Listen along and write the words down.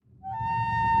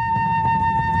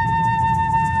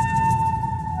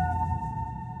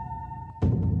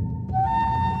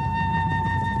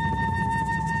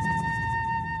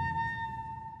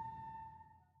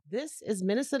This is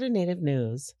Minnesota Native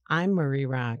News. I'm Marie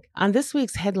Rock. On this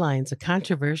week's headlines, a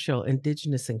controversial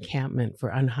Indigenous encampment for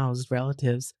unhoused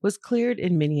relatives was cleared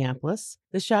in Minneapolis.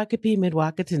 The Shakopee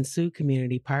Mdewakanton Sioux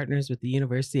Community partners with the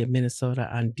University of Minnesota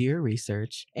on deer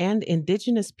research, and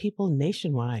Indigenous people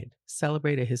nationwide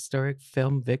celebrate a historic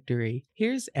film victory.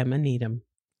 Here's Emma Needham.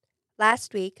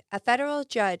 Last week, a federal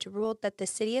judge ruled that the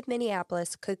city of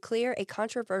Minneapolis could clear a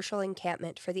controversial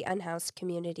encampment for the unhoused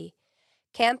community.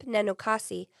 Camp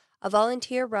Nenokasi, a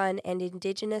volunteer-run and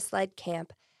Indigenous-led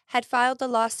camp, had filed a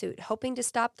lawsuit hoping to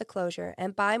stop the closure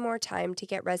and buy more time to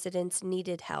get residents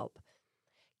needed help.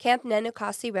 Camp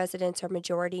Nenokasi residents are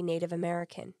majority Native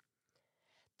American.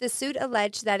 The suit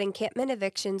alleged that encampment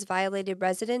evictions violated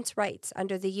residents' rights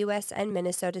under the U.S. and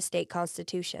Minnesota state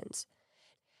constitutions.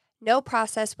 No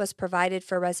process was provided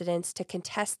for residents to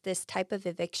contest this type of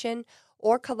eviction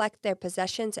or collect their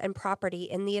possessions and property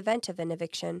in the event of an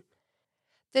eviction.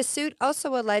 The suit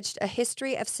also alleged a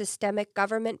history of systemic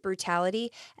government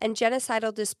brutality and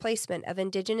genocidal displacement of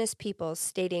Indigenous peoples,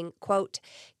 stating, quote,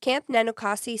 Camp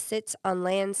Nenokasi sits on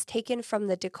lands taken from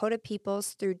the Dakota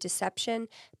peoples through deception,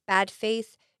 bad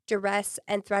faith, duress,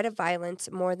 and threat of violence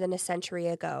more than a century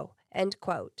ago, end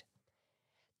quote.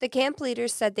 The camp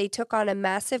leaders said they took on a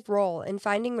massive role in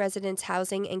finding residents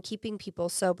housing and keeping people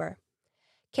sober.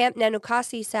 Camp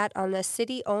Nenokasi sat on the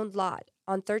city-owned lot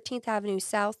on 13th Avenue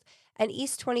South and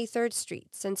East 23rd Street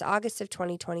since August of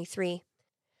 2023.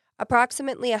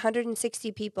 Approximately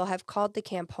 160 people have called the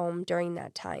camp home during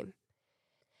that time.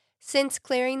 Since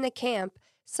clearing the camp,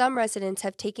 some residents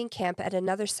have taken camp at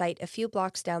another site a few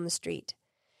blocks down the street.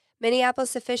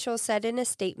 Minneapolis officials said in a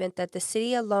statement that the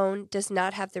city alone does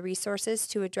not have the resources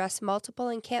to address multiple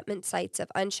encampment sites of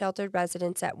unsheltered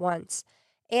residents at once,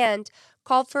 and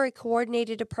called for a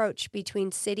coordinated approach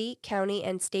between city, county,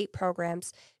 and state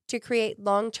programs to create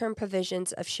long-term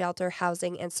provisions of shelter,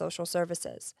 housing, and social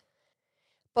services.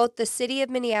 Both the city of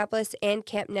Minneapolis and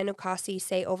Camp Nenokasi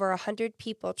say over 100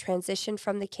 people transitioned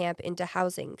from the camp into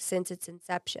housing since its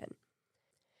inception.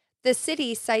 The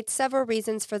city cites several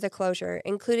reasons for the closure,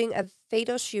 including a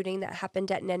fatal shooting that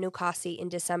happened at Nenokasi in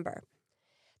December.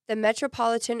 The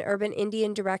Metropolitan Urban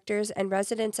Indian directors and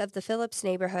residents of the Phillips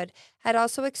neighborhood had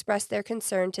also expressed their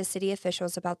concern to city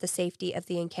officials about the safety of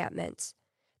the encampments.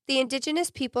 The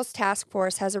Indigenous Peoples Task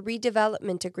Force has a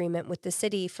redevelopment agreement with the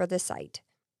city for the site.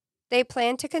 They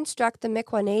plan to construct the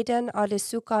Mikwanedan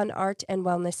Audisukan Art and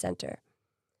Wellness Center.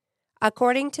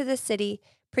 According to the city,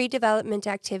 pre-development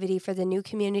activity for the new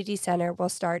community center will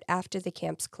start after the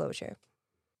camp's closure.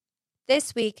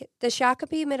 This week, the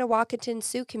Shakopee Mdewakanton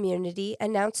Sioux Community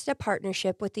announced a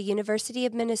partnership with the University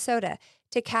of Minnesota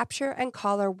to capture and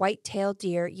collar white-tailed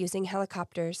deer using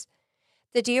helicopters.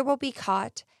 The deer will be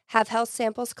caught, have health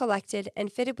samples collected,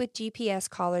 and fitted with GPS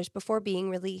collars before being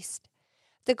released.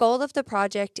 The goal of the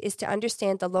project is to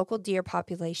understand the local deer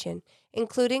population,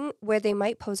 including where they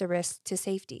might pose a risk to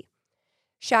safety.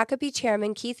 Shakopee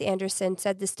Chairman Keith Anderson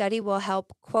said the study will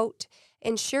help, quote,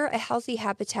 ensure a healthy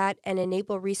habitat and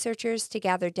enable researchers to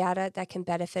gather data that can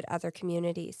benefit other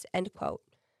communities, end quote.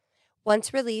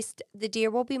 Once released, the deer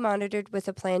will be monitored with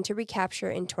a plan to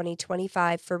recapture in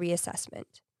 2025 for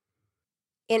reassessment.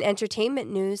 In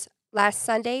entertainment news, last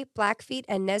Sunday, Blackfeet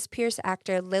and Nez Perce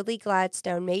actor Lily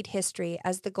Gladstone made history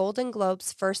as the Golden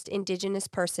Globe's first Indigenous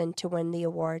person to win the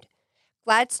award.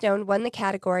 Gladstone won the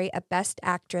category of Best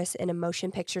Actress in a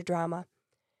Motion Picture Drama.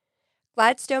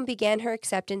 Gladstone began her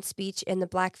acceptance speech in the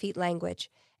Blackfeet language,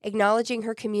 acknowledging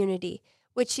her community,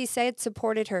 which she said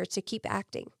supported her to keep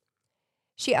acting.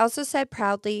 She also said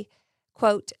proudly,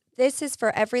 quote, this is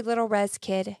for every little res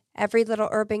kid, every little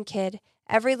urban kid,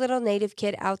 every little Native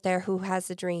kid out there who has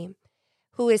a dream,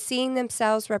 who is seeing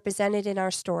themselves represented in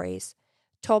our stories,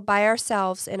 told by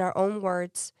ourselves in our own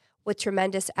words, with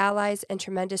tremendous allies and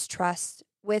tremendous trust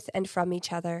with and from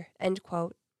each other, end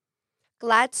quote.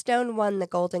 Gladstone won the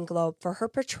Golden Globe for her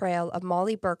portrayal of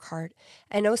Molly Burkhart,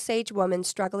 an Osage woman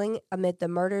struggling amid the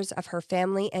murders of her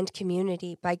family and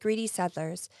community by greedy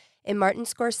settlers in Martin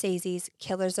Scorsese's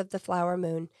Killers of the Flower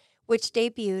Moon, which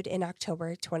debuted in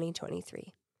October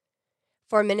 2023.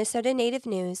 For Minnesota Native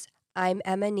News, I'm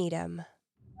Emma Needham.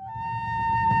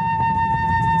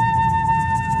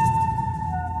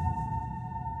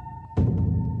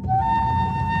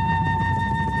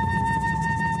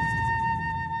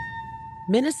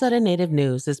 Minnesota Native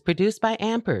News is produced by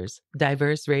Ampers,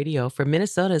 diverse radio for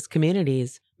Minnesota's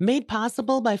communities, made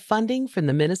possible by funding from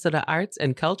the Minnesota Arts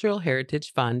and Cultural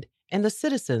Heritage Fund and the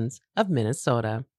citizens of Minnesota.